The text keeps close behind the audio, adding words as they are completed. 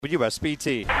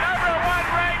WSBT. Number 1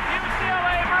 ranked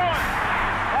UCLA Bruins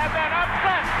have been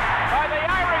upset by the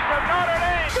Irish of Notre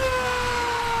Dame.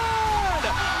 Good!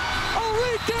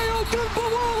 Enrique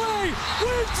Ogunbowale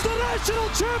wins the national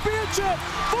championship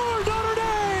for Notre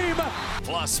Dame.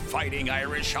 Plus Fighting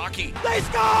Irish hockey. They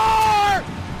score!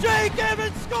 Jake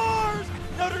Evans scores!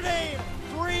 Notre Dame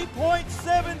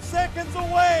 3.7 seconds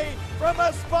away from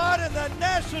a spot in the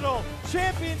national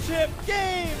championship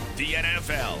game. The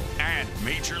NFL and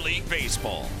Major League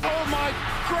Baseball. Oh my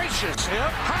gracious!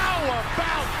 How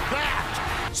about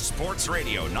that? Sports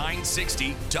Radio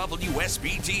 960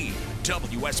 WSBT.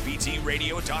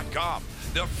 WSBTradio.com.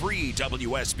 The free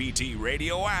WSBT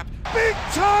radio app. Big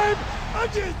time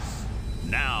Onions!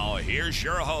 Now, here's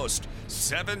your host,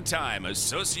 7-time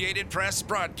Associated Press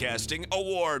Broadcasting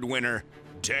Award winner,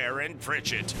 Darren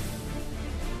Pritchett.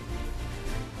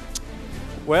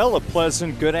 Well, a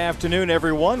pleasant good afternoon,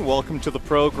 everyone. Welcome to the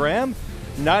program.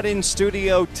 Not in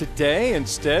studio today.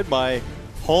 Instead, my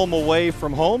home away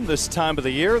from home this time of the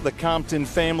year, the Compton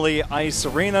Family Ice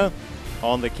Arena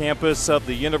on the campus of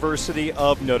the University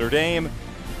of Notre Dame,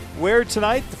 where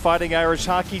tonight the Fighting Irish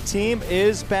hockey team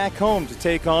is back home to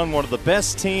take on one of the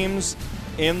best teams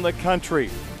in the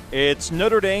country. It's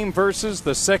Notre Dame versus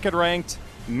the second-ranked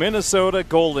Minnesota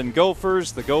Golden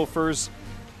Gophers. The Gophers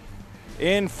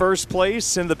in first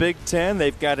place in the Big Ten.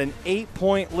 They've got an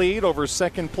 8-point lead over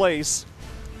second place,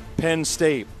 Penn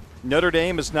State. Notre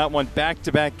Dame has not won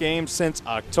back-to-back games since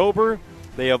October.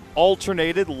 They have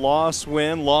alternated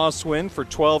loss-win for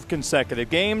 12 consecutive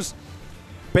games.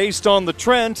 Based on the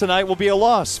trend, tonight will be a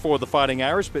loss for the Fighting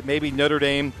Irish, but maybe Notre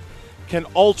Dame can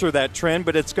alter that trend,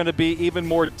 but it's going to be even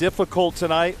more difficult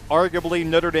tonight. Arguably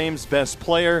Notre Dame's best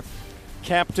player,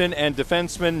 captain and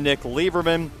defenseman Nick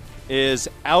Lieberman, is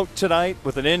out tonight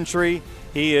with an injury.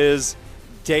 He is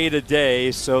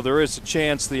day-to-day, so there is a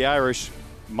chance the Irish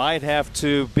might have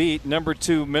to beat number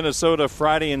 2 Minnesota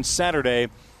Friday and Saturday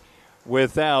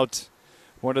without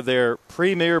one of their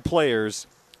premier players,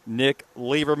 Nick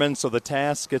Lieberman. So the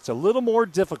task gets a little more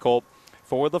difficult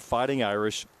for the Fighting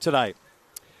Irish tonight.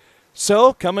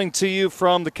 So coming to you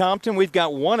from the Compton, we've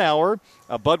got 1 hour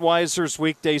of Budweiser's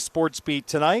Weekday Sportsbeat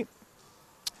tonight.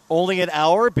 Only an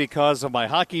hour because of my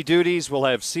hockey duties. We'll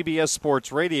have CBS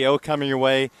Sports Radio coming your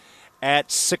way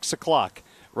at 6 o'clock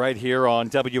right here on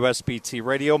WSBT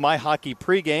Radio. My hockey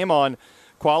pregame on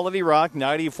Quality Rock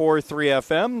 94.3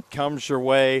 FM comes your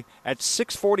way at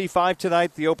 6:45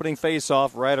 tonight. The opening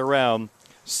face-off right around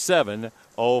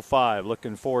 7:05.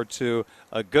 Looking forward to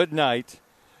a good night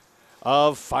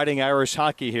of Fighting Irish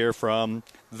hockey here from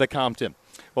the Compton.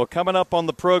 Well, coming up on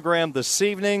the program this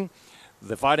evening,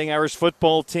 the Fighting Irish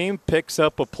football team picks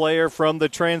up a player from the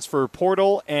transfer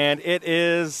portal, and it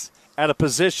is at a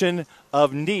position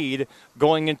of need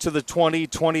going into the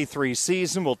 2023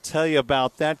 season. We'll tell you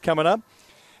about that coming up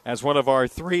as one of our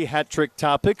 3 hat-trick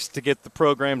topics to get the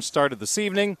program started this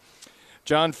evening.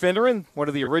 John Finneran, one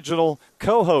of the original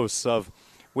co-hosts of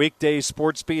Weekday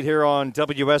Sports Beat here on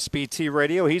WSBT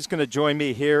Radio. He's going to join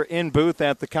me here in booth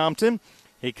at the Compton.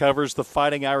 He covers the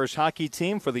Fighting Irish hockey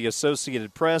team for the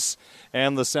Associated Press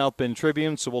and the South Bend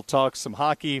Tribune, so we'll talk some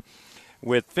hockey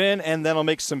with Finn, and then I'll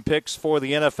make some picks for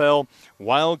the NFL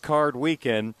Wild Card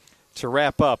Weekend to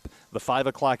wrap up the 5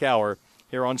 o'clock hour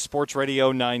here on Sports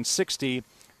Radio 960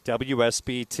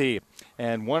 WSBT.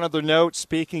 And one other note,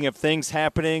 speaking of things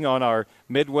happening on our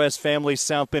Midwest Family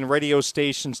South Bend radio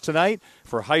stations tonight,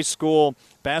 for high school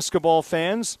basketball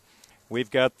fans,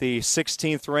 we've got the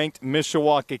 16th-ranked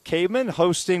Mishawaka Cavemen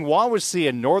hosting Wawasee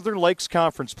in Northern Lakes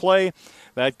Conference play.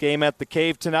 That game at the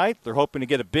Cave tonight. They're hoping to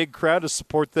get a big crowd to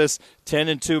support this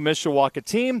 10-2 Mishawaka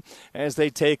team as they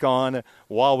take on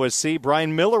Wawasee.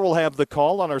 Brian Miller will have the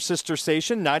call on our sister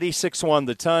station, 96.1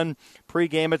 The Ton.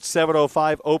 Pre-game at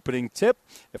 7:05 opening tip.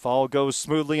 If all goes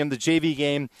smoothly in the JV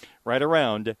game, right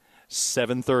around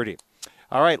 7:30.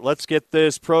 All right, let's get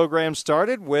this program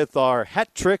started with our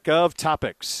hat trick of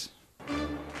topics.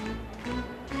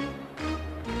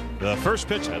 The first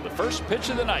pitch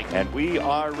of the night. And we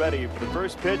are ready for the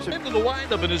first pitch. Into the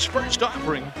windup in his first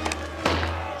offering.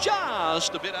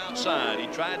 Just a bit outside. He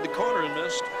tried the corner and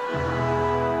missed.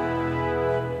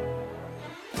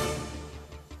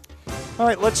 All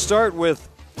right, let's start with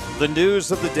the news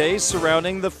of the day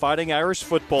surrounding the Fighting Irish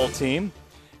football team,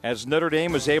 as Notre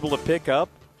Dame was able to pick up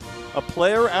a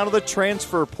player out of the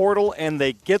transfer portal, and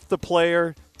they get the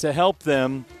player to help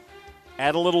them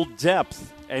add a little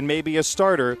depth and maybe a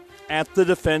starter at the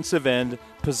defensive end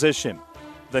position.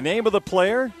 The name of the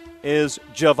player is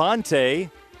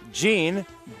Javante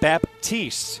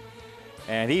Jean-Baptiste,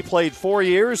 and he played 4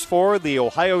 years for the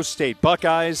Ohio State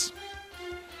Buckeyes.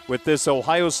 with this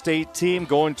Ohio State team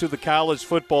going to the college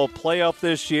football playoff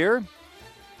this year.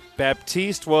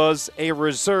 Baptiste was a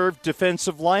reserve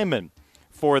defensive lineman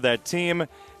for that team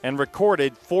and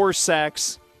recorded 4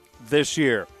 sacks this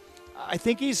year. I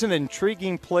think he's an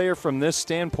intriguing player from this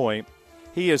standpoint.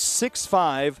 He is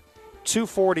 6'5",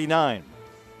 249.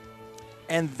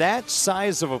 And that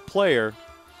size of a player,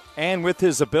 and with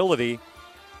his ability,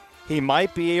 he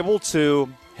might be able to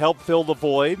help fill the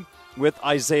void with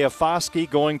Isaiah Foskey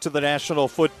going to the National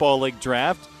Football League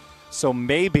draft. So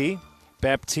maybe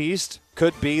Baptiste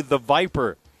could be the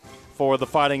Viper for the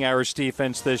Fighting Irish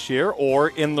defense this year, or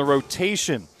in the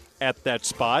rotation at that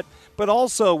spot. But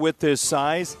also with his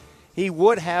size, he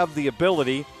would have the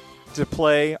ability to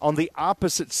play on the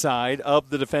opposite side of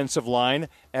the defensive line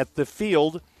at the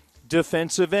field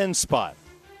defensive end spot.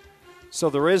 So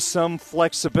there is some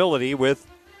flexibility with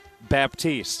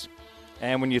Baptiste.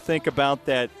 And when you think about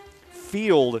that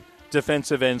field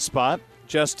defensive end spot,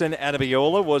 Justin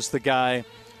Adebiola was the guy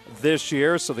this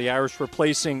year, so the Irish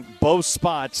replacing both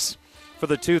spots for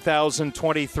the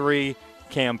 2023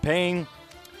 campaign.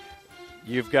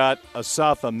 You've got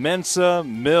Asafa Mensah,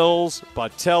 Mills,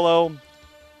 Botello,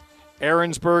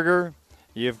 Ahrensberger.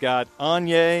 You've got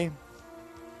Anye,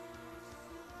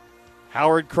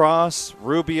 Howard Cross,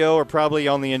 Rubio are probably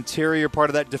on the interior part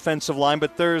of that defensive line,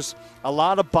 but there's a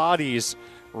lot of bodies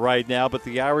right now. But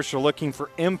the Irish are looking for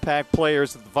impact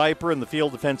players at the Viper and the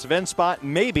field defensive end spot.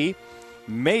 Maybe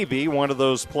one of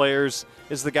those players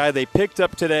is the guy they picked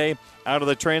up today out of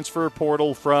the transfer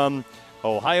portal from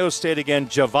Ohio State again,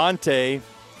 Javante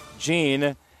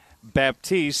Jean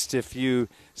Baptiste. If you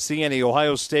see any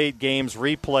Ohio State games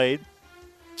replayed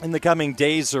in the coming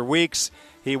days or weeks,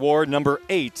 he wore number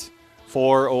 8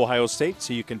 for Ohio State,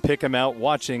 so you can pick him out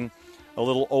watching a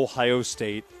little Ohio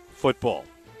State football.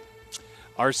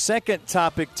 Our second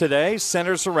topic today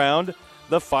centers around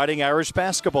the Fighting Irish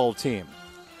basketball team.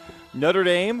 Notre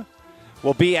Dame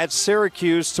will be at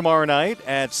Syracuse tomorrow night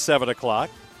at 7 o'clock.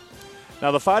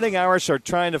 Now, the Fighting Irish are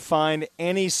trying to find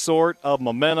any sort of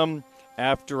momentum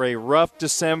after a rough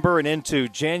December and into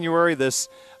January. This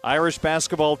Irish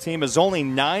basketball team is only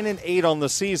 9-8 on the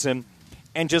season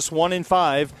and just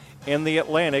 1-5 in the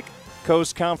Atlantic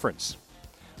Coast Conference.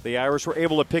 The Irish were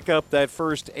able to pick up that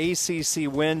first ACC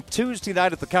win Tuesday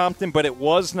night at the Compton, but it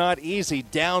was not easy.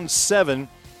 Down 7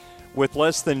 with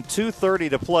less than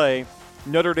 2:30 to play.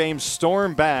 Notre Dame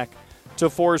stormed back to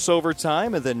force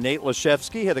overtime, and then Nate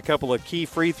Laszewski had a couple of key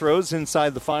free throws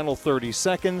inside the final 30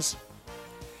 seconds.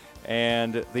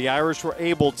 And the Irish were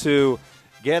able to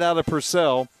get out of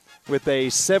Purcell with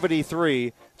a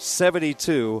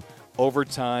 73-72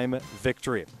 overtime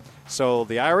victory. So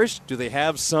the Irish, do they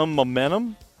have some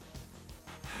momentum?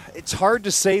 It's hard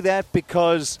to say that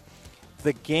because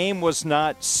the game was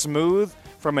not smooth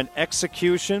from an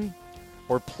execution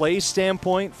or play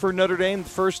standpoint for Notre Dame. The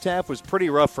first half was pretty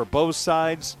rough for both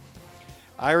sides.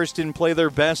 Irish didn't play their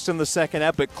best in the second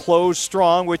half, but closed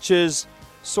strong, which is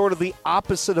sort of the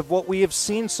opposite of what we have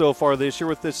seen so far this year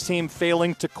with this team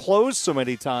failing to close so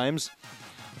many times.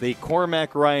 The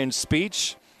Cormac Ryan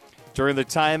speech during the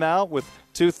timeout with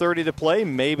 2:30 to play,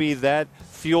 maybe that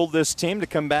fueled this team to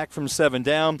come back from 7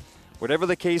 down. Whatever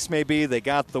the case may be, they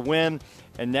got the win,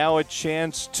 and now a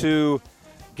chance to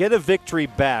get a victory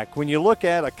back. When you look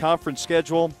at a conference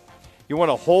schedule, you want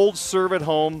to hold serve at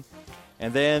home,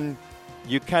 and then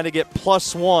you kind of get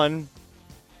 +1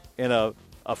 in a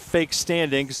fake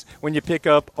standings when you pick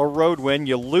up a road win.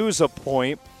 You lose a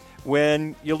point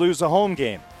when you lose a home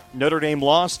game. Notre Dame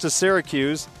lost to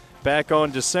Syracuse back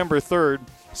on December 3rd,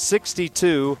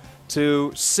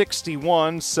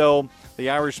 62-61. So the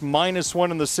Irish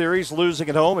 -1 in the series, losing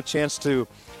at home, a chance to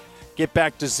get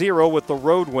back to 0 with the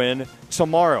road win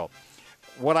tomorrow.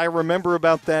 What I remember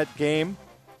about that game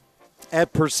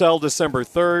at Purcell December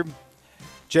 3rd,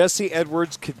 Jesse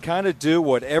Edwards could kind of do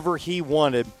whatever he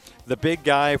wanted. The big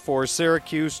guy for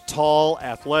Syracuse, tall,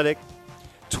 athletic,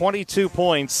 22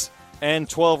 points and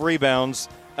 12 rebounds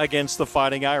against the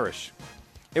Fighting Irish.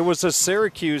 It was a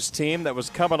Syracuse team that was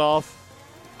coming off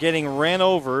getting ran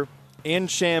over in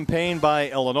Champaign by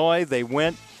Illinois. They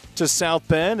went to South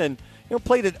Bend and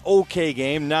played an okay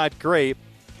game, not great.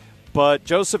 But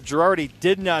Joseph Girardi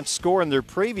did not score in their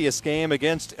previous game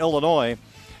against Illinois.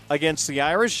 Against the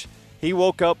Irish, he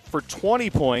woke up for 20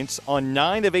 points on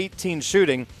 9 of 18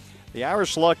 shooting. The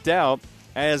Irish lucked out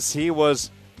as he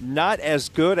was not as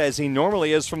good as he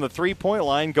normally is from the three-point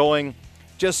line, going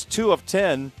just 2 of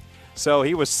 10. So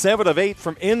he was 7 of 8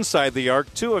 from inside the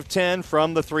arc, 2 of 10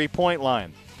 from the three-point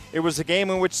line. It was a game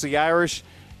in which the Irish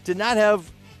did not have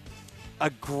a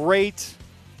great,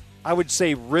 I would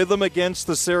say, rhythm against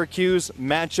the Syracuse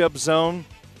matchup zone.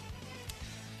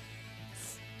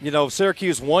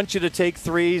 Syracuse wants you to take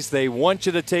threes. They want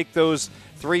you to take those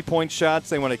three-point shots.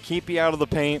 They want to keep you out of the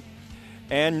paint.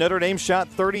 And Notre Dame shot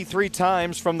 33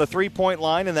 times from the three-point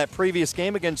line in that previous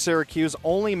game against Syracuse,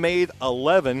 only made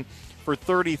 11 for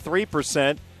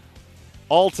 33%.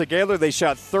 Altogether, they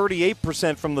shot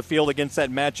 38% from the field against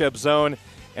that matchup zone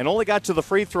and only got to the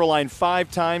free throw line 5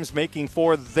 times, making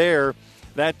 4 there.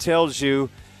 That tells you,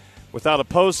 without a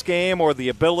post game or the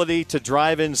ability to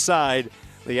drive inside,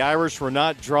 the Irish were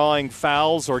not drawing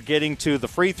fouls or getting to the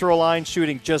free throw line,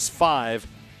 shooting just 5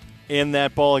 in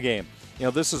that ball game.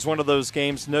 This is one of those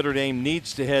games Notre Dame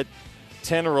needs to hit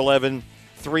 10 or 11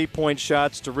 three-point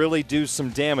shots to really do some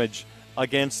damage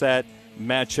against that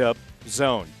matchup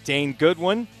zone. Dane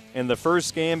Goodwin in the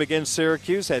first game against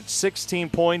Syracuse had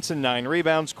 16 points and 9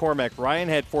 rebounds. Cormac Ryan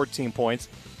had 14 points.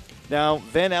 Now,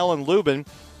 Van Allen Lubin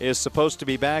is supposed to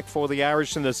be back for the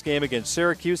Irish in this game against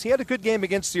Syracuse. He had a good game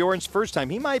against the Orange first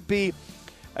time. He might be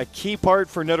a key part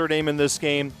for Notre Dame in this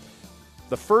game.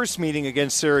 The first meeting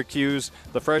against Syracuse,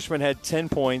 the freshman had 10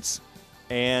 points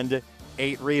and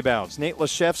 8 rebounds. Nate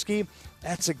Laszewski,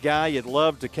 that's a guy you'd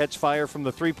love to catch fire from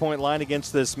the three-point line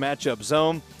against this matchup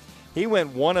zone. He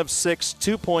went 1 of 6,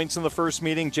 2 points in the first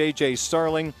meeting. J.J.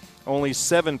 Starling, only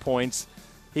 7 points.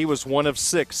 He was 1 of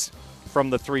 6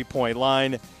 from the three-point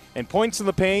line. And points in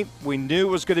the paint, we knew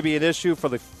was going to be an issue for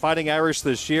the Fighting Irish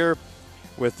this year.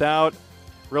 Without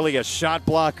really a shot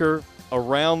blocker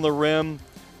around the rim,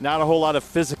 not a whole lot of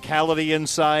physicality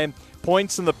inside.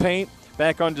 Points in the paint,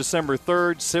 back on December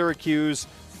 3rd, Syracuse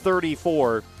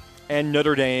 34 and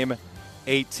Notre Dame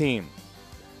 18.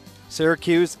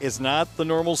 Syracuse is not the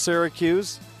normal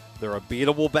Syracuse. They're a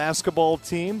beatable basketball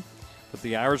team, but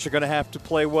the Irish are going to have to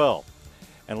play well.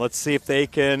 And let's see if they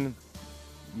can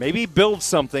maybe build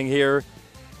something here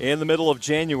in the middle of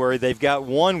January. They've got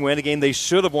one win, a game they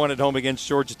should have won at home against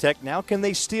Georgia Tech. Now can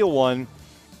they steal one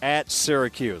at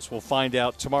Syracuse? We'll find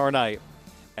out tomorrow night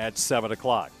at 7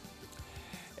 o'clock.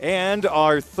 And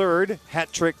our third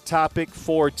hat trick topic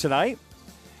for tonight,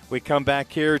 we come back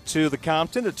here to the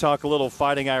Compton to talk a little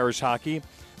Fighting Irish hockey.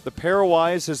 The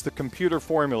Pairwise is the computer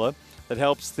formula that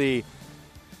helps the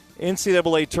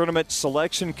NCAA Tournament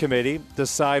Selection Committee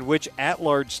decide which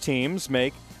at-large teams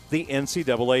make the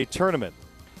NCAA Tournament.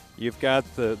 You've got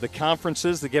the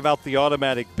conferences that give out the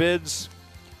automatic bids.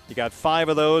 You got 5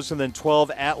 of those and then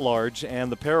 12 at-large,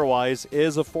 and the Pairwise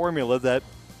is a formula that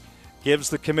gives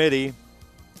the committee,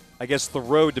 the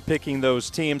road to picking those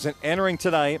teams. And entering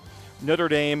tonight, Notre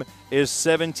Dame is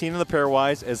 17 in the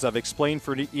Pairwise. As I've explained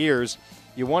for years,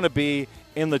 you want to be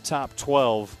in the top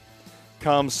 12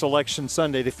 come Selection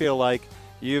Sunday to feel like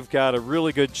you've got a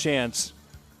really good chance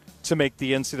to make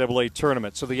the NCAA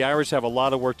tournament. So the Irish have a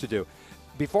lot of work to do.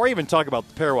 Before I even talk about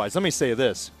the Pairwise, let me say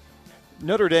this.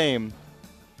 Notre Dame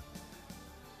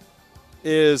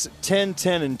is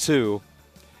 10-10-2,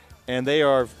 and they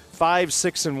are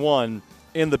 5-6-1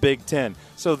 in the Big Ten.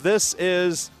 So this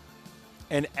is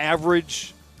an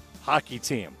average hockey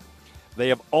team. They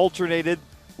have alternated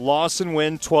loss and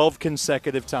win 12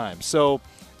 consecutive times. So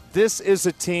this is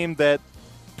a team that,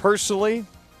 personally,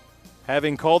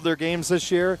 having called their games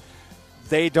this year,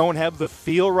 they don't have the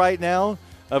feel right now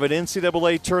of an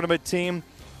NCAA tournament team.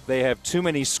 They have too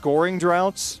many scoring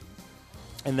droughts,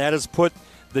 and that has put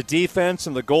the defense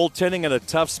and the goaltending in a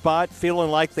tough spot,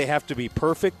 feeling like they have to be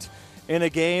perfect in a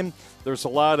game. There's a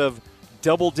lot of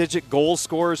double-digit goal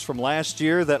scorers from last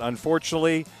year that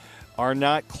unfortunately are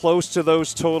not close to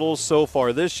those totals so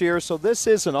far this year. So this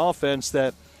is an offense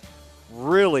that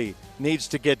really needs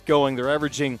to get going. They're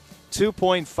averaging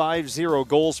 2.50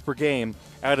 goals per game.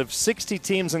 Out of 60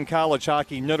 teams in college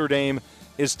hockey, Notre Dame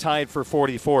is tied for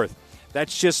 44th.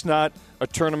 That's just not a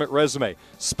tournament resume.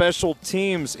 Special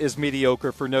teams is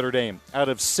mediocre for Notre Dame. Out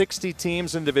of 60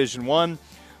 teams in Division I,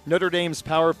 Notre Dame's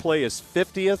power play is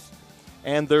 50th,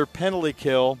 and their penalty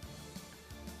kill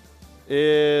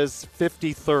is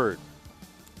 53rd.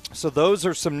 So those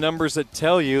are some numbers that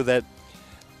tell you that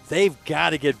they've got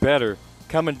to get better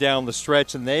coming down the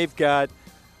stretch, and they've got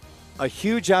a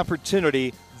huge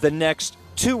opportunity the next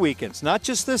 2 weekends. Not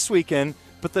just this weekend,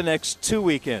 but the next 2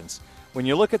 weekends. When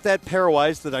you look at that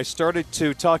pairwise that I started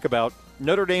to talk about,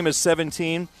 Notre Dame is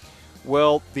 17.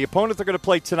 Well, the opponent they're going to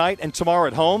play tonight and tomorrow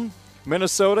at home,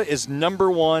 Minnesota, is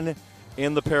number 1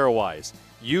 in the pairwise.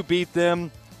 You beat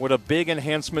them with a big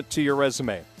enhancement to your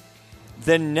resume.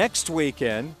 Then next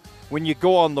weekend, when you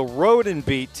go on the road and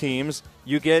beat teams,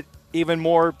 you get even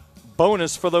more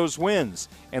bonus for those wins.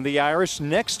 And the Irish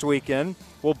next weekend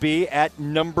will be at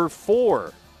number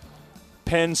 4,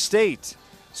 Penn State.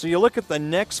 So you look at the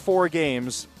next 4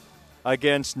 games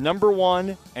against number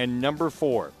 1 and number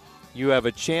 4. You have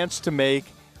a chance to make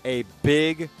a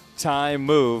big-time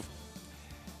move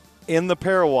in the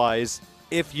pairwise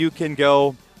if you can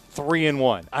go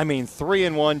 3-1. I mean,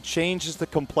 3-1 changes the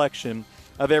complexion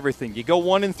of everything. You go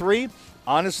 1-3,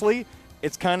 honestly,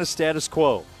 it's kind of status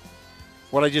quo.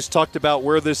 What I just talked about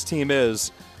where this team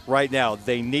is right now.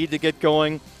 They need to get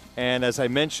going, and as I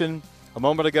mentioned a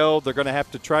moment ago, they're going to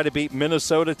have to try to beat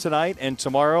Minnesota tonight and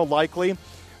tomorrow, likely,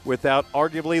 without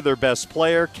arguably their best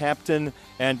player, captain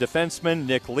and defenseman.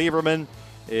 Nick Lieberman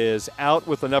is out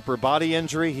with an upper body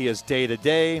injury. He is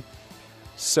day-to-day.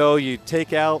 So you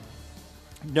take out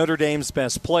Notre Dame's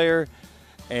best player,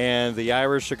 and the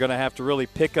Irish are going to have to really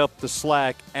pick up the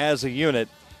slack as a unit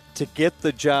to get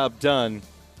the job done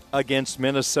against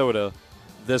Minnesota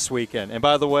this weekend. And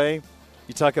by the way,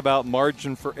 you talk about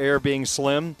margin for error being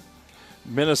slim.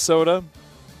 Minnesota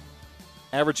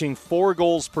averaging 4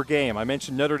 goals per game. I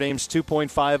mentioned Notre Dame's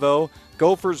 2.50.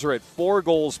 Gophers are at 4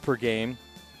 goals per game.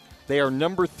 They are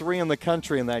number 3 in the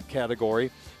country in that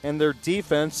category, and their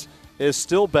defense is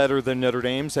still better than Notre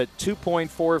Dame's at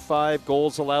 2.45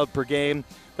 goals allowed per game.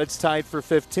 That's tied for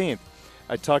 15th.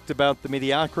 I talked about the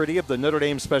mediocrity of the Notre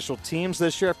Dame special teams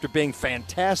this year after being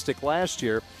fantastic last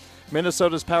year.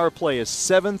 Minnesota's power play is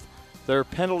 7th. Their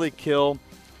penalty kill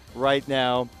right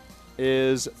now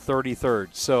is 33rd.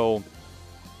 So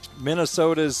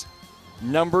Minnesota's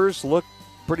numbers look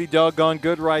pretty doggone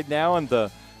good right now, and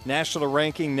the national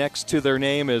ranking next to their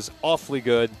name is awfully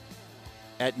good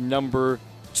at number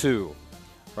 2.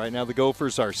 Right now the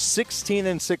Gophers are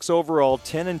 16-6 overall,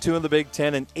 10-2 in the Big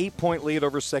Ten, an 8-point lead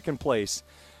over second place,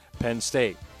 Penn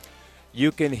State.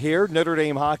 You can hear Notre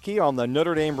Dame hockey on the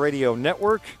Notre Dame Radio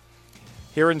Network.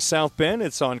 Here in South Bend,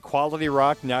 it's on Quality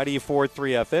Rock 94.3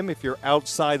 FM. If you're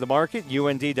outside the market,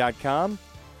 UND.com.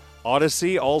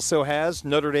 Odyssey also has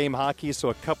Notre Dame hockey, so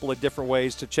a couple of different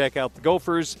ways to check out the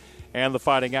Gophers and the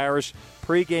Fighting Irish.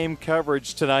 Pre-game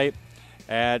coverage tonight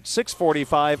at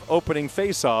 6:45. Opening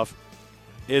faceoff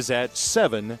is at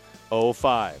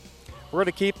 7:05. We're going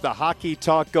to keep the hockey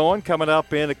talk going coming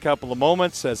up in a couple of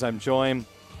moments as I'm joined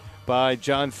by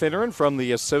John Finneran from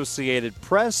the Associated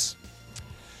Press.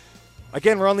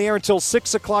 Again, we're on the air until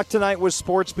 6 o'clock tonight with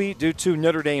Sportsbeat due to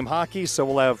Notre Dame hockey, so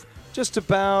we'll have just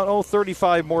about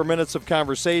 35 more minutes of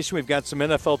conversation. We've got some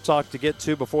NFL talk to get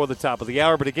to before the top of the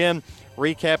hour. But again,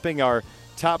 recapping our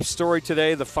top story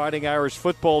today, the Fighting Irish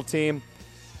football team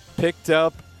picked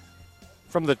up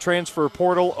from the transfer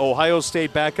portal Ohio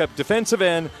State backup defensive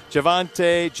end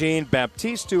Javonte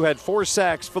Jean-Baptiste, who had 4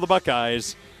 sacks for the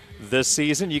Buckeyes this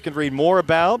season. You can read more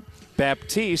about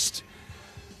Baptiste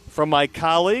from my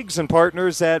colleagues and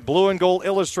partners at Blue and Gold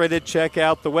Illustrated. Check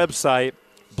out the website,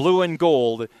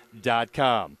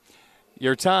 blueandgold.com.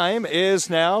 Your time is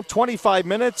now 25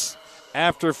 minutes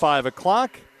after 5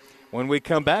 o'clock. When we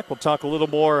come back, we'll talk a little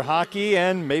more hockey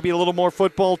and maybe a little more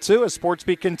football, too, as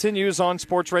Sportsbeat continues on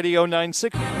Sports Radio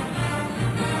 960.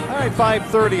 All right,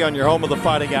 5:30 on your home of the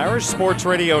Fighting Irish, Sports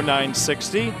Radio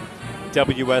 960.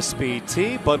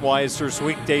 WSBT, Budweiser's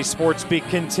Weekday Sportsbeat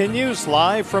continues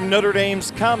live from Notre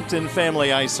Dame's Compton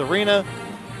Family Ice Arena,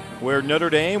 where Notre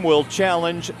Dame will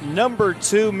challenge number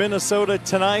 2 Minnesota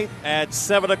tonight at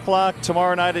 7 o'clock,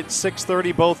 tomorrow night at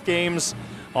 6:30, both games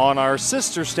on our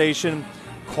sister station,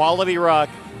 Quality Rock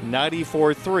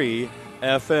 94.3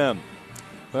 FM.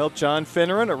 Well, John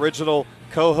Finneran, original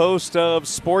co-host of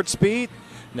Sportsbeat,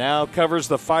 now covers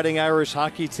the Fighting Irish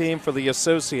hockey team for the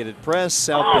Associated Press,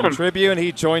 South Bend Tribune.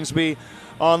 He joins me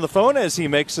on the phone as he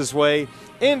makes his way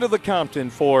into the Compton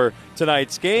for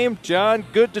tonight's game. John,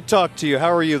 good to talk to you.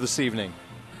 How are you this evening?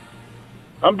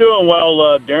 I'm doing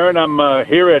well, Darren. I'm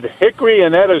here at Hickory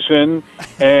and Edison,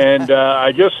 and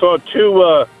I just saw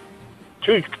two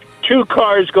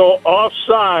cars go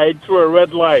offside through a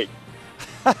red light.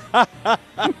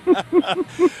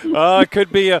 It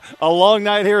could be a long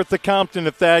night here at the Compton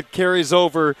if that carries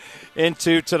over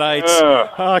into tonight's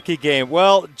hockey game.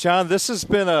 Well, John, this has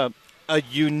been a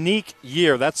unique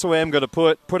year. That's the way I'm going to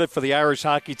put it for the Irish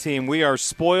hockey team. We are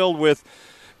spoiled with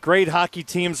great hockey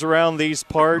teams around these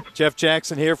parts. Jeff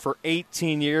Jackson here for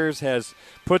 18 years has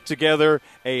put together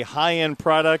a high-end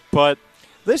product, but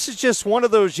this is just one of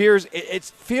those years. It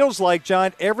feels like,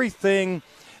 John, everything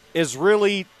is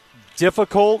really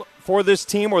difficult for this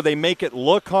team where they make it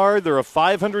look hard. They're a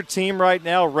 500 team right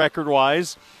now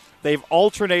record-wise. They've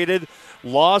alternated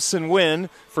loss and win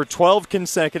for 12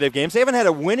 consecutive games. They haven't had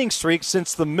a winning streak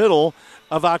since the middle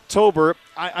of October.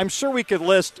 I'm sure we could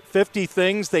list 50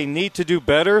 things they need to do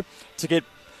better to get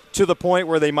to the point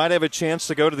where they might have a chance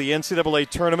to go to the NCAA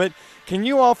tournament. Can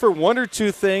you offer one or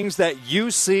two things that you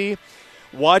see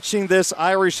watching this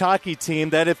Irish hockey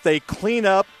team that if they clean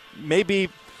up, maybe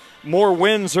more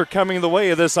wins are coming the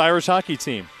way of this Irish hockey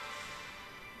team.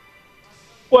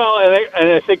 Well, and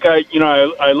I think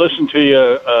I listened to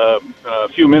you a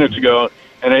few minutes ago,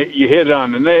 and you hit it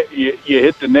on the you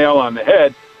hit the nail on the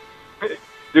head.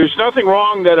 There's nothing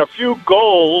wrong that a few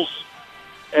goals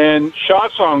and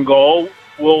shots on goal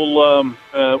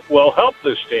will help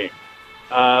this team,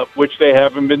 which they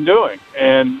haven't been doing.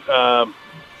 And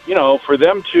for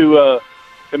them to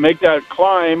make that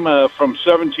climb from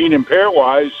 17 in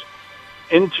pairwise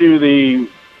into the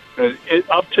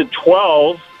up to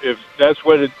 12, if that's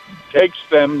what it takes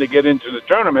them to get into the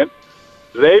tournament,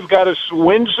 they've got to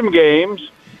win some games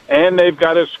and they've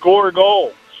got to score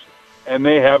goals. And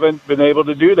they haven't been able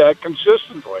to do that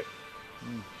consistently.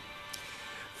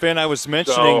 Finn, I was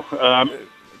mentioning. So,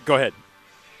 go ahead.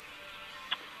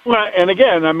 Well, and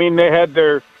again, I mean, they had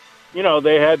that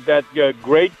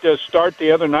great start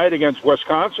the other night against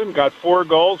Wisconsin, got 4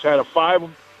 goals, had a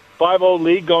 5-0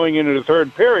 lead going into the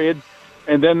third period,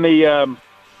 and then the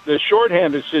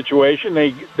shorthanded situation,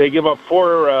 they give up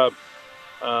 4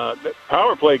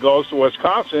 power play goals to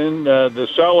Wisconsin, the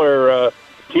cellar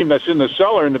team that's in the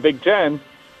cellar in the Big Ten,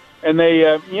 and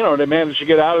they managed to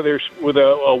get out of there with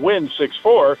a win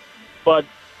 6-4. But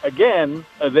again,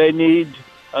 they need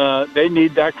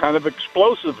that kind of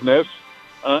explosiveness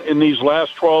in these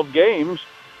last 12 games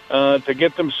to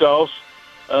get themselves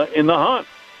in the hunt.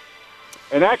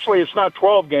 And actually, it's not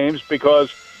 12 games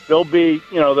because they'll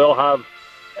have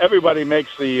everybody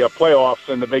makes the playoffs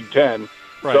in the Big Ten,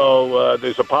 right. So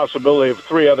there's a possibility of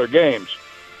 3 other games.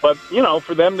 But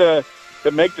for them to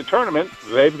make the tournament,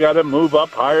 they've got to move up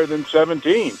higher than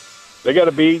 17. They got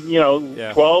to be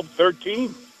 12,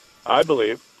 13, I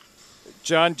believe.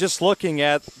 John, just looking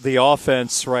at the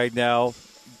offense right now,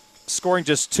 scoring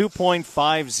just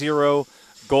 2.50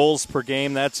 goals per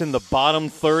game. That's in the bottom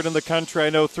third in the country.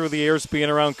 I know through the years being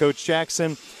around Coach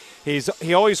Jackson,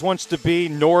 he always wants to be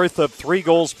north of 3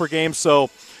 goals per game,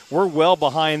 so we're well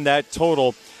behind that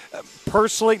total.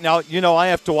 Personally, now, I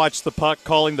have to watch the puck,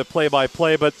 calling the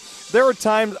play-by-play, but there are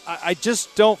times I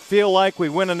just don't feel like we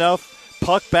win enough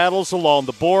puck battles along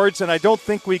the boards, and I don't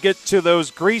think we get to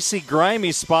those greasy,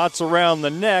 grimy spots around the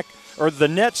net, where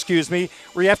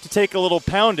you have to take a little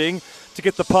pounding to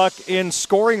get the puck in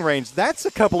scoring range. That's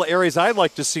a couple of areas I'd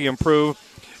like to see improve.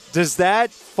 Does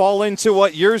that fall into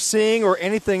what you're seeing or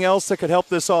anything else that could help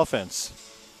this offense?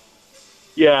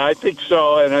 Yeah, I think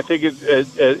so, and I think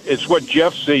it's what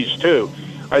Jeff sees, too.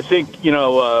 I think,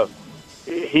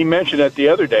 he mentioned it the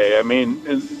other day. I mean,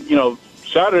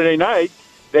 Saturday night,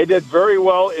 they did very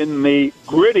well in the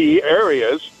gritty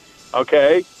areas,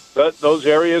 okay? Those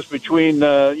areas between,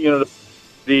 the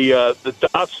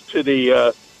dots to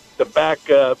the back,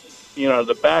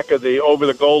 the back of the over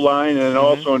the goal line and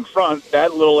also in front,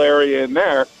 that little area in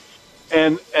there.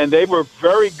 And they were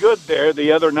very good there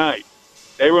the other night.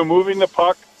 They were moving the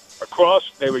puck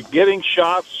across. They were getting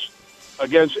shots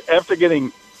after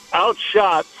getting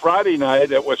outshot Friday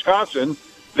night at Wisconsin.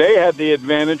 They had the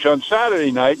advantage on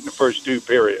Saturday night in the first 2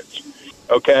 periods.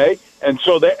 Okay, and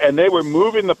so they were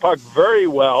moving the puck very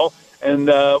well and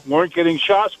weren't getting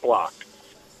shots blocked.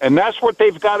 And that's what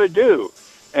they've got to do.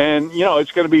 And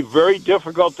it's going to be very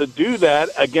difficult to do that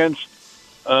against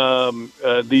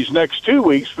these next 2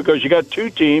 weeks because you got 2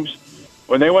 teams.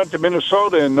 When they went to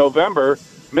Minnesota in November,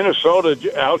 Minnesota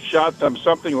outshot them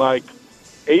something like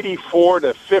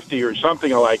 84-50 or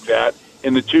something like that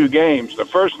in the 2 games. The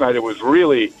first night it was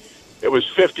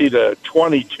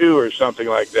 50-22 or something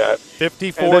like that.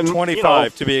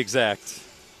 54-25 to be exact.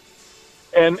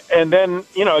 And then,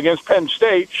 against Penn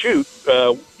State,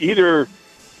 either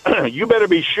you better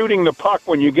be shooting the puck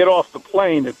when you get off the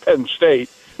plane at Penn State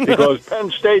because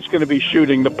Penn State's going to be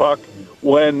shooting the puck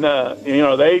when,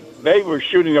 they were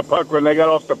shooting the puck when they got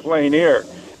off the plane here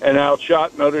and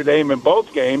outshot Notre Dame in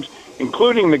both games,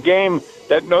 including the game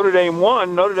that Notre Dame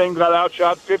won. Notre Dame got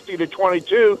outshot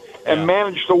 50-22 and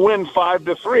managed to win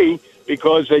 5-3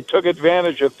 because they took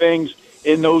advantage of things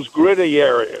in those gritty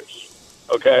areas.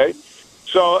 Okay?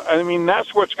 So, I mean,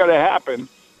 that's what's going to happen.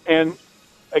 And,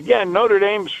 again, Notre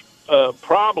Dame's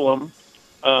problem,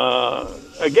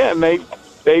 again, they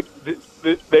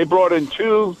brought in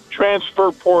 2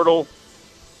 transfer portal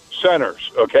centers,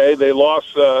 okay? They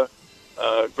lost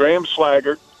Graham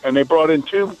Slaggert, and they brought in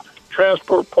 2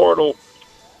 transfer portal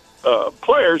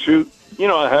players who,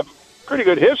 have pretty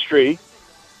good history,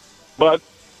 but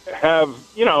have,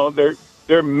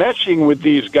 they're meshing with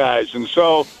these guys. And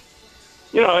so,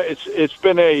 it's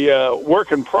been a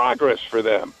work in progress for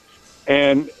them.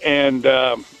 And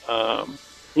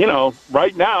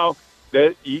right now,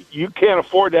 that you can't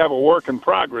afford to have a work in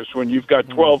progress when you've got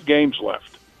 12 games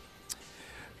left.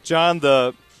 John,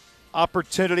 the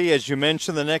opportunity, as you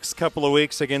mentioned, the next couple of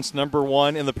weeks against number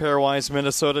 1 in the pairwise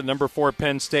Minnesota, number 4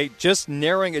 Penn State, just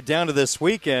narrowing it down to this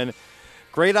weekend.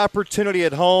 Great opportunity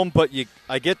at home, but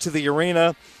I get to the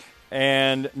arena,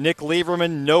 and Nick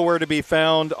Lieberman nowhere to be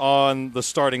found on the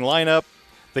starting lineup,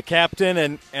 the captain,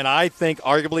 and I think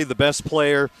arguably the best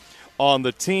player on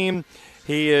the team.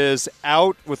 He is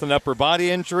out with an upper body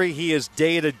injury. He is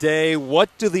day-to-day. What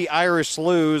do the Irish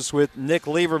lose with Nick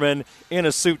Lieberman in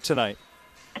a suit tonight?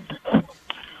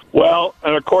 Well,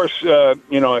 and of course,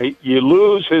 you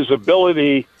lose his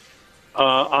ability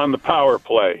on the power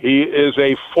play. He is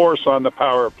a force on the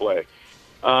power play.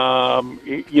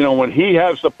 When he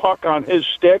has the puck on his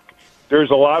stick, there's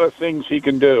a lot of things he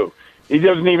can do. He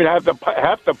doesn't even have the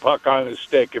puck on his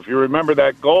stick. If you remember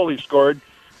that goal he scored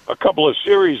a couple of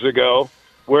series ago,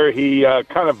 where he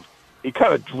kind of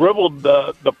dribbled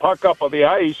the puck up on the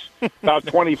ice about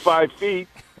 25 feet,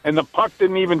 and the puck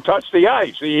didn't even touch the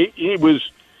ice. He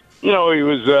was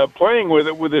playing with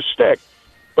it with his stick,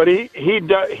 but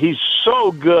he's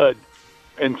so good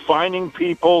in finding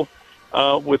people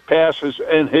with passes,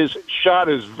 and his shot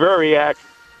is very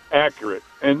accurate.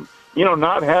 And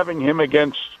not having him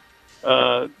against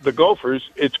the Gophers,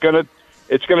 it's gonna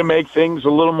make things a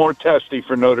little more testy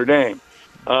for Notre Dame.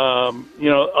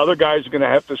 Other guys are going to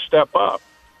have to step up,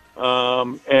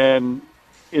 it's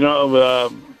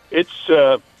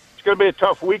going to be a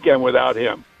tough weekend without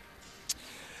him.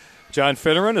 John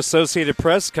Finneran, Associated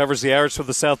Press, covers the Irish for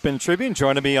the South Bend Tribune,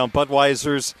 joining me on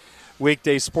Budweiser's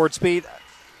Weekday Sportsbeat.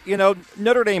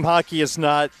 Notre Dame hockey is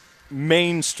not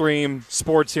mainstream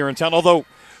sports here in town, although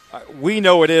we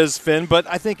know it is, Finn, but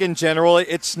I think in general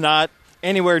it's not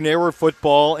anywhere near where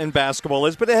football and basketball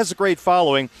is, but it has a great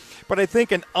following. But I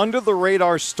think an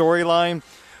under-the-radar storyline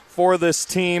for this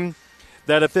team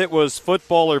that if it was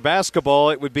football or basketball,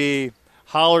 it would be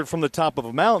hollered from the top of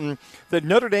a mountain, that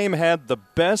Notre Dame had the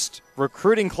best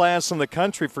recruiting class in the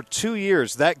country for 2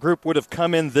 years. That group would have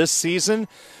come in this season,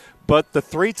 but the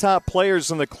 3 top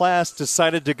players in the class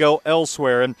decided to go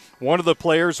elsewhere. And one of the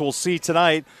players we'll see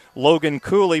tonight, Logan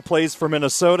Cooley, plays for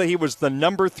Minnesota. He was the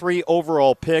number 3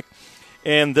 overall pick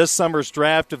in this summer's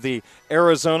draft of the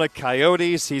Arizona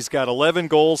Coyotes. He's got 11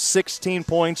 goals, 16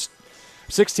 points,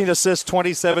 16 assists,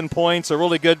 27 points. A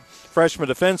really good freshman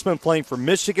defenseman playing for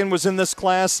Michigan was in this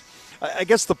class. I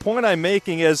guess the point I'm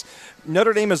making is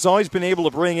Notre Dame has always been able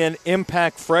to bring in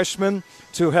impact freshmen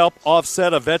to help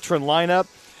offset a veteran lineup.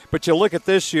 But you look at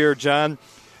this year, John,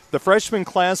 the freshman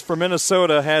class for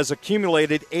Minnesota has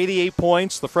accumulated 88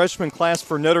 points. The freshman class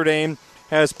for Notre Dame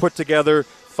has put together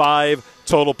 5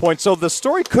 total points. So the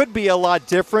story could be a lot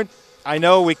different. I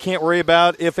know we can't worry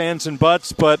about ifs, ands, and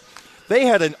buts, but they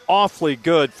had an awfully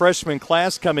good freshman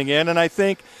class coming in, and I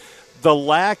think the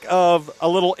lack of a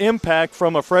little impact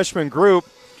from a freshman group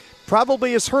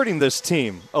probably is hurting this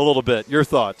team a little bit. Your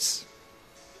thoughts?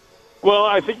 Well,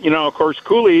 I think, of course,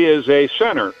 Cooley is a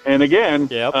center. And again,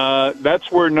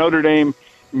 that's where Notre Dame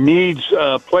needs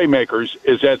playmakers,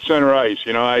 is at center ice.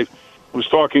 I was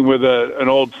talking with an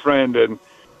old friend, and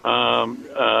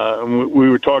we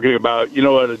were talking about,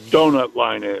 what a donut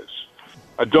line is.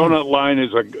 A donut line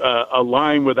is a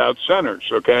line without centers,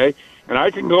 okay? And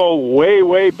I can go way,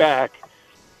 way back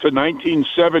to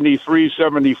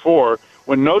 1973-74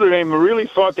 when Notre Dame really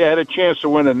thought they had a chance to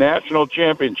win a national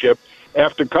championship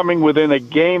after coming within a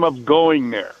game of going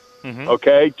there,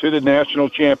 okay, to the national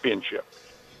championship,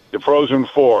 the Frozen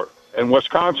Four. And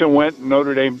Wisconsin went, and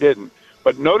Notre Dame didn't.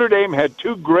 But Notre Dame had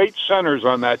 2 great centers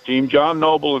on that team, John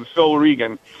Noble and Phil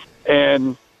Regan,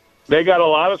 and they got a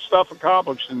lot of stuff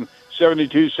accomplished in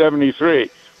 72-73.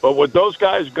 But with those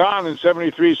guys gone in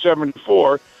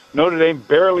 73-74, Notre Dame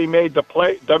barely made the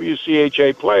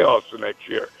WCHA playoffs the next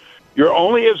year. You're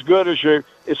only as good as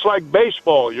it's like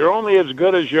baseball. You're only as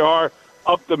good as you are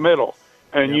up the middle.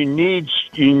 And you need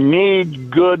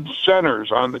good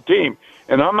centers on the team.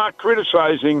 And I'm not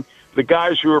criticizing the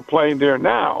guys who are playing there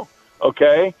now,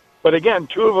 okay? But again,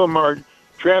 2 of them are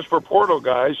transfer portal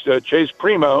guys, Chase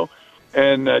Primo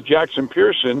and Jackson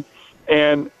Pearson.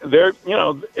 And they're,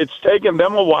 it's taken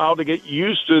them a while to get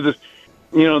used to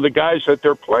the guys that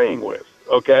they're playing with.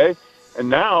 Okay. And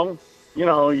now,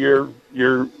 you're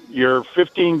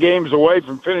 15 games away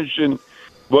from finishing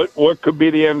what could be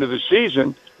the end of the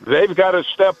season. They've got to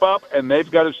step up, and they've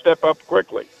got to step up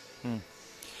quickly.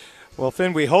 Well,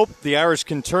 Finn, we hope the Irish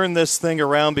can turn this thing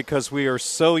around because we are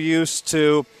so used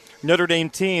to Notre Dame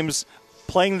teams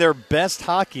playing their best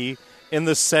hockey in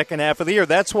the second half of the year.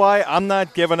 That's why I'm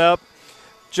not giving up,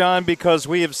 John, because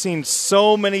we have seen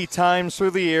so many times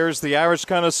through the years the Irish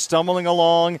kind of stumbling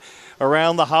along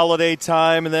around the holiday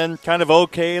time and then kind of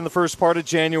okay in the first part of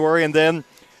January and then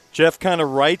Jeff kind of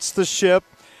rights the ship,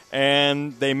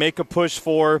 and they make a push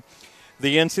for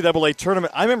the NCAA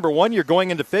tournament. I remember one year going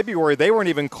into February, they weren't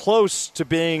even close to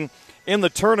being in the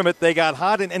tournament. They got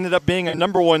hot and ended up being a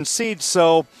number 1 seed.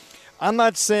 So I'm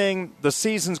not saying the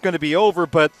season's going to be over,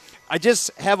 but I just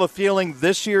have a feeling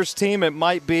this year's team, it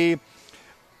might be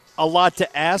a lot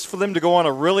to ask for them to go on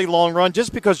a really long run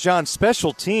just because, John,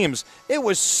 special teams, it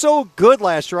was so good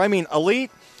last year. I mean, elite,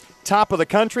 top of the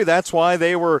country. That's why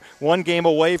they were 1 game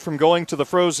away from going to the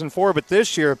Frozen Four. But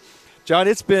this year, John,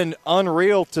 it's been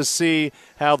unreal to see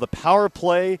how the power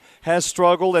play has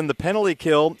struggled and the penalty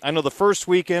kill. I know the first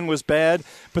weekend was bad,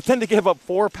 but then to give up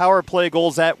 4 power play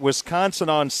goals at Wisconsin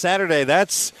on Saturday,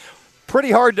 that's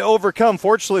pretty hard to overcome.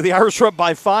 Fortunately, the Irish were up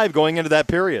by 5 going into that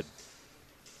period.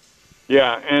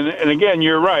 Yeah, and again,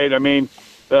 you're right. I mean,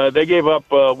 they gave up,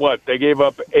 They gave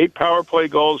up 8 power play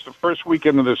goals the first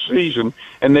weekend of the season,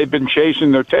 and they've been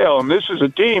chasing their tail. And this is a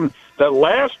team that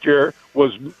last year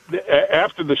was,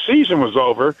 after the season was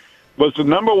over, was the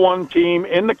number 1 team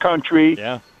in the country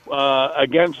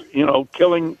against,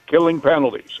 killing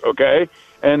penalties, okay?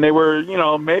 And they were,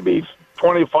 maybe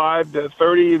 25 to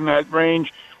 30 in that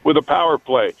range with a power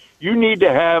play. You need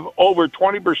to have over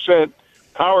 20%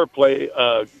 power play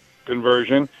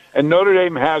conversion, and Notre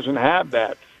Dame hasn't had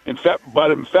that. In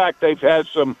fact, they've had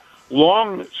some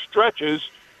long stretches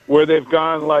where they've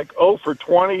gone like 0 for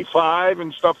 25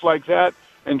 and stuff like that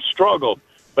and struggled.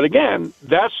 But again,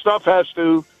 that stuff has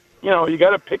to, you got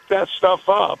to pick that stuff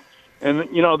up. And,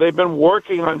 they've been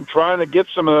working on trying to get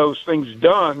some of those things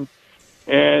done.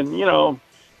 And, all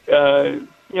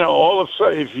of a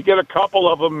sudden, if you get a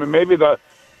couple of them, and maybe the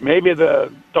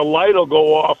light will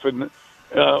go off and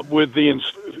with the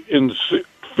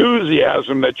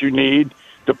enthusiasm that you need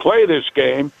to play this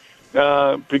game,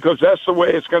 because that's the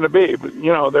way it's going to be. But,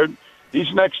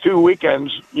 these next 2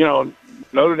 weekends,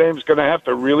 Notre Dame's going to have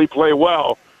to really play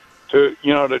well to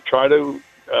try to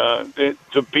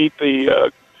beat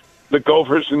the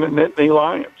Gophers and the Nittany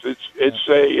Lions.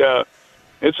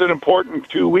 It's an important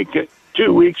 2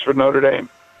 weeks for Notre Dame.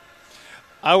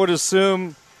 I would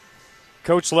assume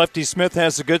Coach Lefty Smith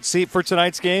has a good seat for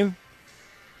tonight's game.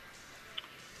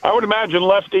 I would imagine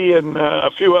Lefty and a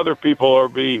few other will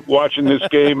be watching this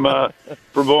game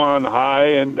from on high.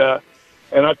 And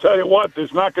I'll tell you what,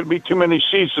 there's not going to be too many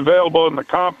seats available in the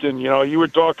Compton. You were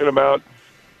talking about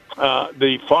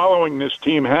the following this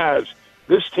team has.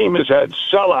 This team has had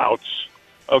sellouts,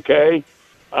 okay?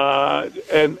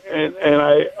 And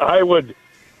I would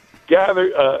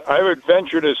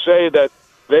venture to say that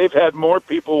they've had more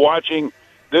people watching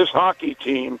this hockey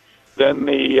team than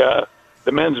the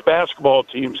men's basketball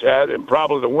team's had, and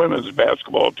probably the women's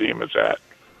basketball team has had.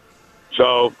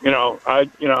 So,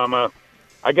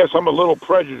 I guess I'm a little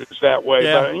prejudiced that way.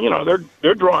 Yeah. But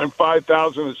they're drawing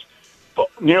 5,000,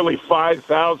 nearly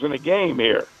 5,000 a game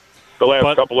here the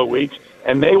last couple of weeks,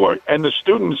 and the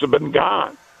students have been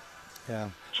gone.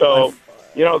 Yeah. So,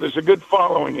 there's a good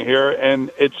following here,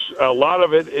 and it's a lot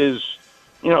of it is,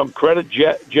 credit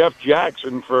Jeff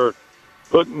Jackson for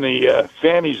putting the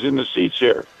fannies in the seats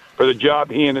here, for the job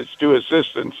he and his 2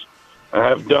 assistants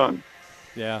have done.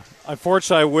 Yeah.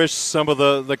 Unfortunately, I wish some of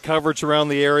the coverage around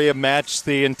the area matched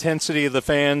the intensity of the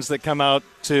fans that come out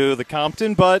to the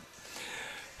Compton, but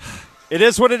it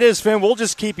is what it is, Finn. We'll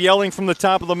just keep yelling from the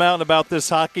top of the mountain about this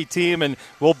hockey team, and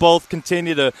we'll both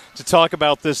continue to talk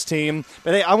about this team.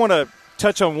 But, hey, I want to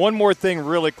touch on one more thing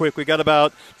really quick. We got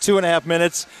about 2.5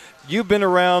 minutes. You've been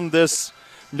around this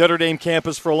Notre Dame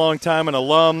campus for a long time, an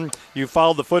alum. You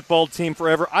followed the football team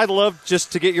forever. I'd love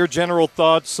just to get your general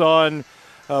thoughts on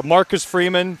Marcus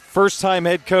Freeman, first-time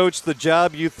head coach, the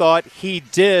job you thought he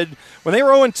did. When they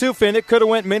were 0-2, Finn, it could have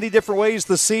went many different ways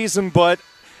this season, but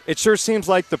it sure seems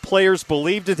like the players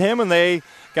believed in him, and they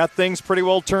got things pretty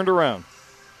well turned around.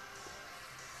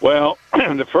 Well,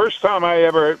 the first time I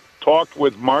ever talked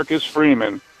with Marcus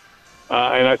Freeman,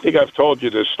 and I think I've told you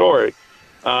this story,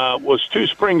 was 2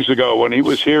 springs ago when he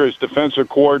was here as defensive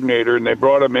coordinator, and they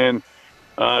brought him in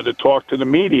to talk to the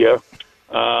media,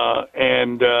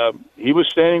 and he was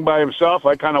standing by himself.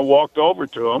 I kind of walked over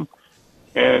to him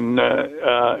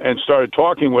and started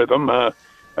talking with him,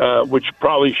 which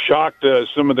probably shocked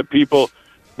some of the people,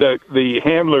 the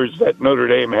handlers that Notre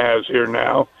Dame has here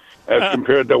now, as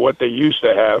compared to what they used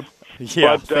to have.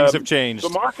 Yeah, but things have changed. So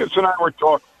Marcus and I were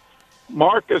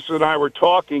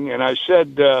talking, and I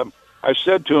said to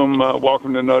him,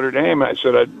 "Welcome to Notre Dame." I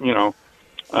said,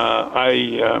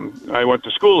 I went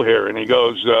to school here, and he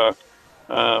goes,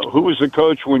 "Who was the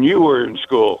coach when you were in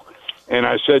school?" And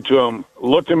I said to him,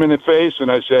 looked him in the face,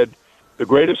 and I said, "The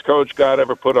greatest coach God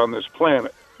ever put on this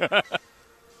planet."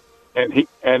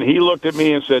 and he looked at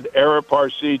me and said, "Era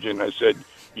Parsegian." I said,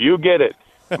 "You get it."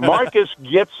 Marcus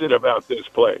gets it about this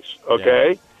place.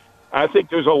 Okay, yeah. I think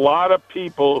there's a lot of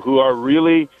people who are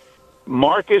really.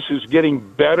 Marcus is getting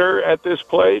better at this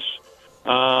place,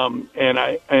 and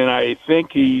I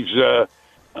think he's going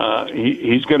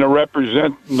to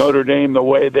represent Notre Dame the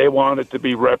way they want it to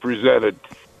be represented.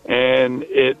 And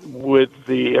with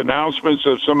the announcements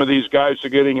of some of these guys who are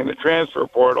getting in the transfer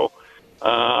portal,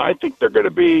 I think they're going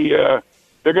to be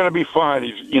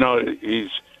fine.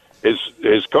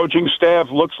 His coaching staff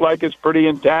looks like it's pretty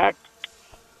intact.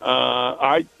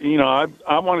 I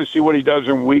want to see what he does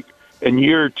in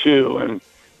year 2, and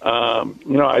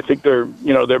I think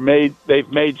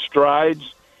they've made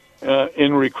strides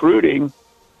in recruiting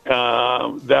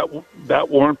that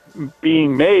weren't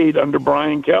being made under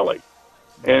Brian Kelly.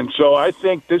 And so I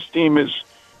think this team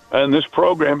and this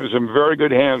program is in very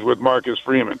good hands with Marcus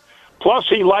Freeman. Plus,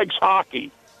 he likes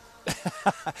hockey.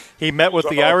 He met with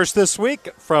the Irish this week,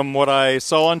 from what I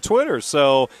saw on Twitter.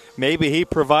 So maybe he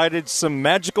provided some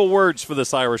magical words for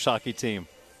this Irish hockey team.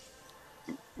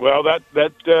 Well, that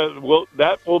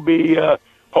will be.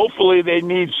 Hopefully, they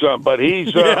need some. But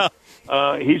he's a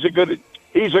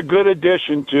good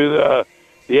addition to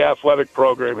the athletic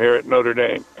program here at Notre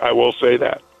Dame. I will say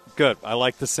that. Good. I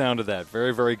like the sound of that.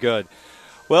 Very, very good.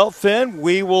 Well, Finn,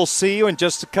 we will see you in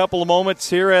just a couple of moments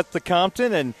here at the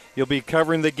Compton, and you'll be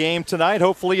covering the game tonight.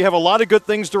 Hopefully you have a lot of good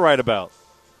things to write about.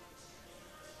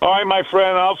 All right, my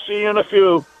friend. I'll see you in a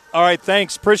few. All right,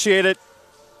 thanks. Appreciate it.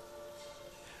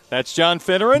 That's John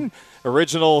Finneran,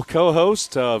 original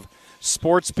co-host of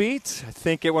Sportsbeat. I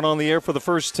think it went on the air for the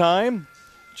first time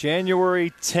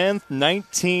January 10th,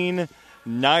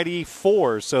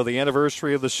 1994. So the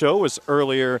anniversary of the show was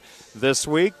earlier this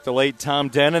week. The late Tom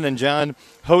Denon and John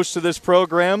hosted this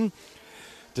program.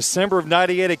 December of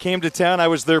 98, I came to town. I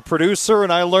was their producer,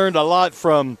 and I learned a lot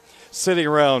from sitting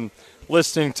around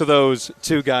listening to those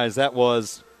two guys. That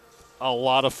was a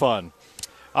lot of fun.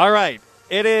 All right,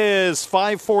 it is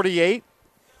 5:48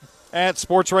 at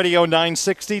Sports Radio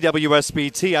 960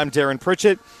 WSBT. I'm Darren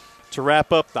Pritchett. To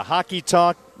wrap up the hockey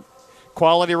talk,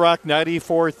 Quality Rock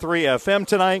 94.3 FM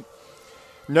tonight.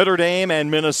 Notre Dame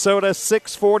and Minnesota,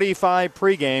 6:45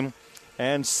 pregame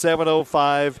and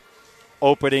 7:05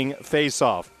 opening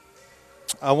faceoff.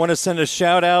 I want to send a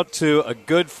shout-out to a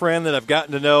good friend that I've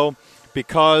gotten to know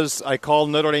because I call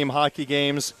Notre Dame hockey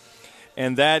games,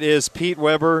 and that is Pete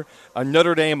Weber, a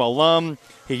Notre Dame alum.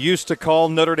 He used to call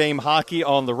Notre Dame hockey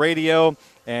on the radio,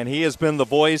 and he has been the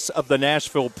voice of the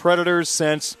Nashville Predators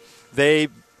since they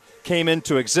came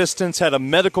into existence. Had a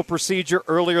medical procedure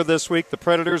earlier this week. The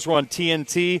Predators were on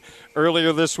TNT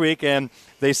earlier this week, and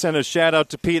they sent a shout-out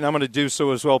to Pete, and I'm going to do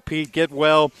so as well. Pete, get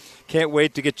well. Can't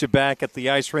wait to get you back at the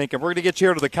ice rink, and we're going to get you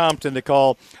here to the Compton to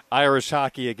call Irish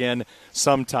hockey again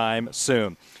sometime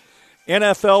soon.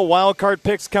 NFL wildcard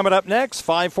picks coming up next,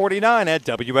 5:49 at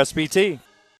WSBT.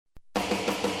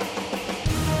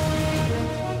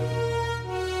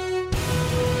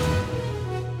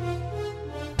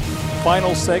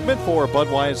 Final segment for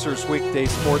Budweiser's Weekday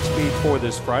Sports Beat for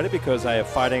this Friday, because I have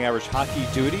Fighting Irish hockey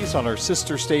duties on our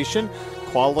sister station,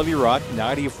 Quality Rock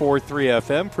 94.3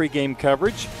 FM. Pre-game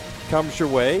coverage comes your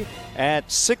way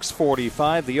at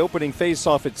 6:45. The opening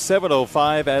face-off at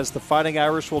 7:05 as the Fighting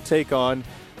Irish will take on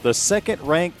the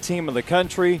second-ranked team in the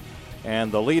country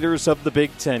and the leaders of the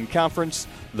Big Ten Conference,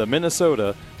 the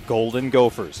Minnesota Golden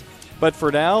Gophers. But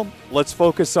for now, let's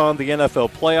focus on the NFL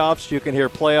playoffs. You can hear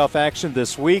playoff action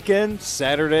this weekend,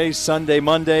 Saturday, Sunday,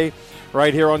 Monday,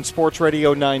 right here on Sports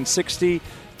Radio 960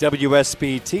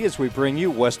 WSBT as we bring you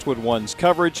Westwood One's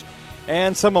coverage.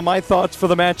 And some of my thoughts for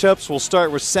the matchups. We'll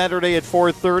start with Saturday at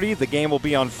 4:30. The game will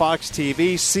be on Fox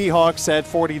TV. Seahawks at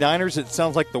 49ers. It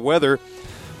sounds like the weather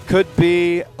could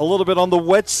be a little bit on the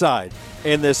wet side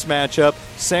in this matchup.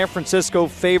 San Francisco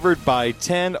favored by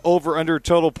 10, over/under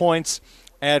total points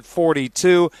at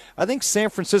 42. I think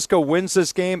San Francisco wins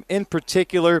this game, in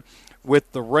particular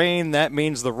with the rain. That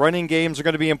means the running games are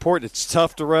going to be important. It's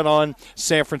tough to run on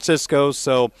San Francisco,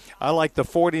 so I like the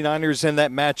 49ers in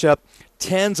that matchup.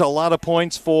 10's a lot of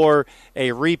points for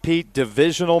a repeat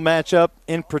divisional matchup,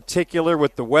 in particular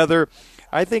with the weather.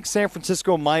 I think San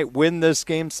Francisco might win this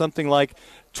game, something like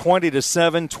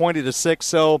 20-7, 20-6,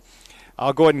 so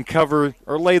I'll go ahead and cover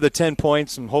or lay the 10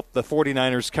 points and hope the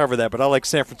 49ers cover that, but I like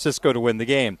San Francisco to win the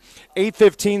game.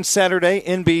 8:15 Saturday,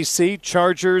 NBC,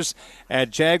 Chargers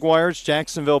at Jaguars.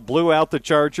 Jacksonville blew out the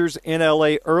Chargers in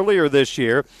L.A. earlier this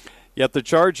year, yet the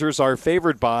Chargers are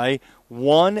favored by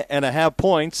 1.5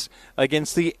 points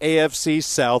against the AFC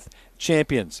South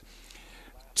champions.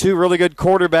 Two really good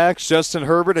quarterbacks, Justin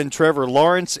Herbert and Trevor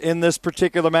Lawrence, in this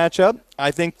particular matchup.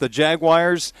 I think the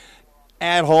Jaguars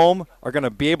at home are going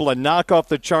to be able to knock off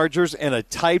the Chargers in a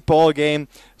tight ball game.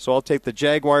 So I'll take the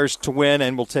Jaguars to win,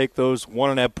 and we'll take those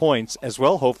 1.5 points as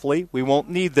well. Hopefully we won't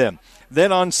need them.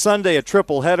 Then on Sunday, a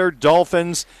triple header,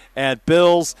 Dolphins at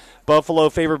Bills. Buffalo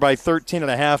favored by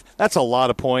 13.5. That's a lot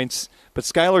of points. But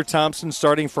Skylar Thompson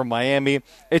starting from Miami,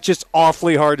 it's just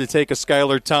awfully hard to take a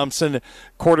Skylar Thompson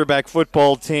quarterback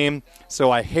football team.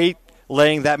 So I hate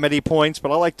laying that many points,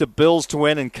 but I like the Bills to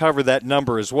win and cover that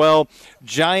number as well.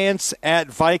 Giants at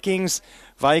Vikings.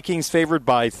 Vikings favored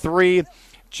by 3.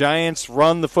 Giants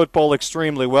run the football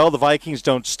extremely well. The Vikings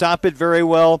don't stop it very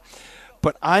well.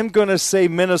 But I'm going to say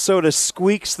Minnesota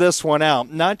squeaks this one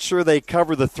out. Not sure they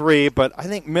cover the 3, but I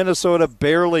think Minnesota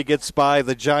barely gets by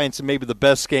the Giants in maybe the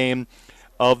best game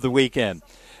of the weekend.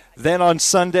 Then on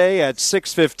Sunday at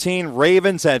 6:15,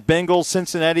 Ravens at Bengals.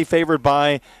 Cincinnati favored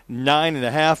by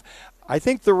 9.5. I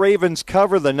think the Ravens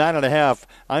cover the 9.5.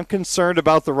 I'm concerned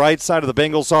about the right side of the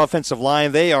Bengals offensive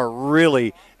line. They are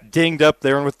really dinged up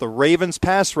there, and with the Ravens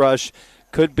pass rush,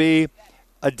 could be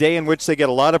a day in which they get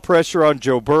a lot of pressure on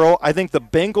Joe Burrow. I think the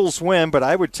Bengals win, but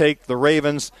I would take the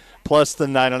Ravens plus the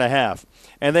 9.5.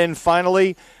 And then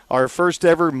finally, our first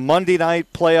ever Monday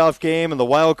night playoff game in the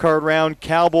wild card round,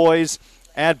 Cowboys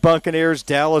at Buccaneers.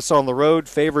 Dallas on the road,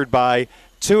 favored by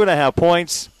 2.5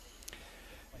 points.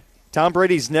 Tom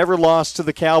Brady's never lost to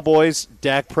the Cowboys.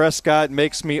 Dak Prescott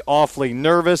makes me awfully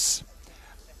nervous.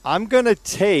 I'm going to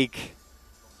take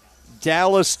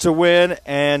Dallas to win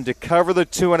and to cover the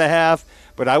 2.5,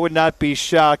 but I would not be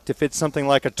shocked if it's something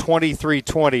like a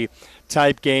 23-20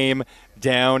 type game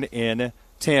down in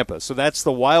Tampa. So that's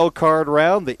the wild card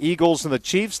round. The Eagles and the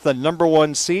Chiefs, the number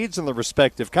 1 seeds in the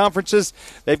respective conferences.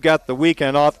 They've got the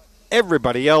weekend off.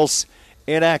 Everybody else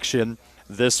in action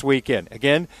this weekend.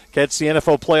 Again, catch the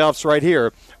NFL playoffs right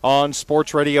here on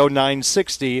Sports Radio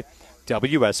 960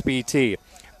 WSBT.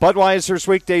 Budweiser's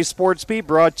Weekday Sports Beat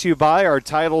brought to you by our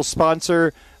title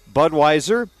sponsor,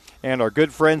 Budweiser, and our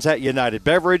good friends at United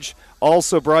Beverage.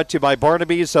 Also brought to you by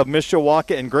Barnaby's of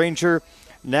Mishawaka and Granger,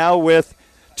 now with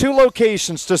 2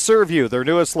 locations to serve you. Their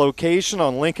newest location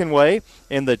on Lincoln Way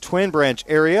in the Twin Branch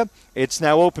area. It's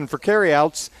now open for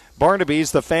carryouts.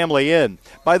 Barnaby's, the family inn.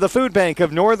 By the Food Bank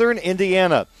of Northern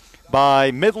Indiana. By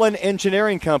Midland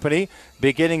Engineering Company,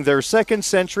 beginning their 2nd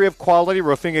century of quality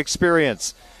roofing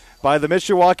experience. By the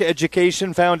Mishawaka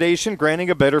Education Foundation, granting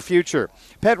a better future.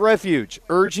 Pet Refuge,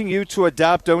 urging you to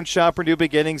adopt, don't shop for new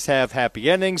beginnings, have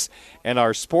happy endings. And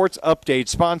our sports update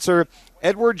sponsor,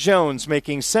 Edward Jones,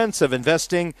 making sense of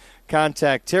investing.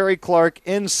 Contact Terry Clark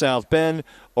in South Bend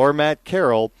or Matt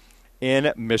Carroll in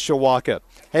Mishawaka.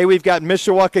 Hey, we've got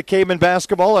Mishawaka Cayman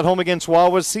basketball at home against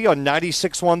Wawasee on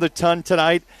 96.1 The Ton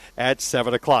tonight at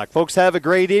 7 o'clock. Folks, have a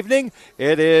great evening.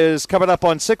 It is coming up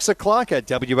on 6 o'clock at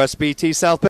WSBT South Bend.